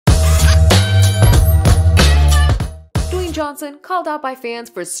Johnson called out by fans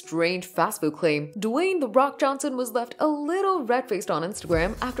for strange fast food claim. Dwayne "The Rock" Johnson was left a little red-faced on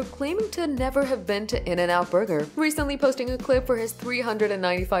Instagram after claiming to never have been to In-N-Out Burger. Recently posting a clip for his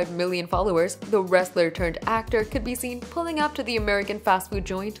 395 million followers, the wrestler-turned-actor could be seen pulling up to the American fast food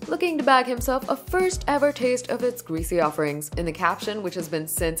joint, looking to bag himself a first-ever taste of its greasy offerings. In the caption, which has been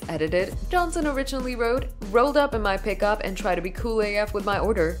since edited, Johnson originally wrote, "Rolled up in my pickup and tried to be cool AF with my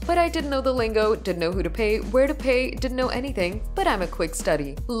order, but I didn't know the lingo, didn't know who to pay, where to pay, didn't know anything, but I'm a quick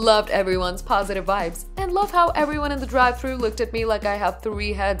study. Loved everyone's positive vibes, and love how everyone in the drive-thru looked at me like I have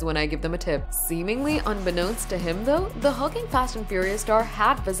 3 heads when I give them a tip." Seemingly unbeknownst to him though, the hulking Fast and Furious star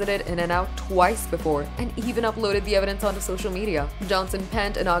had visited In-N-Out twice before and even uploaded the evidence onto social media. Johnson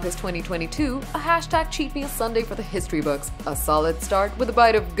penned in August 2022 a hashtag Cheat Meal Sunday for the history books, a solid start with a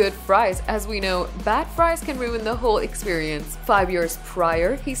bite of good fries. As we know, bad fries can ruin the whole experience. 5 years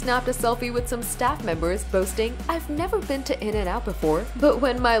prior, he snapped a selfie with some staff members boasting, "I've never been to In-N-Out before, but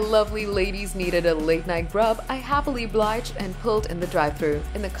when my lovely ladies needed a late-night grub, I happily obliged and pulled in the drive-thru."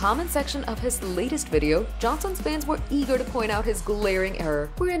 In the comment section of his latest video, Johnson's fans were eager to point out his glaring error,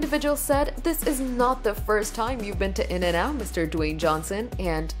 where individuals said, "This is not the first time you've been to In-N-Out, Mr. Dwayne Johnson,"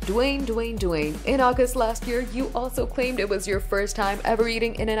 and Dwayne. In August last year, you also claimed it was your first time ever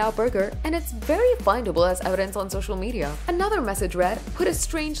eating In-N-Out Burger, and it's very findable as evidence on social media. Another message read, "Put a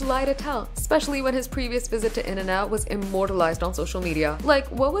strange lie to tell," especially when his previous visit to In-N-Out was immortalized on social media. Like,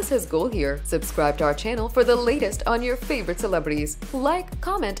 what was his goal here? Subscribe to our channel for the latest on your favorite celebrities. Like,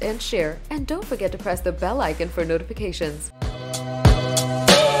 comment, and share, and don't forget to press the bell icon for notifications.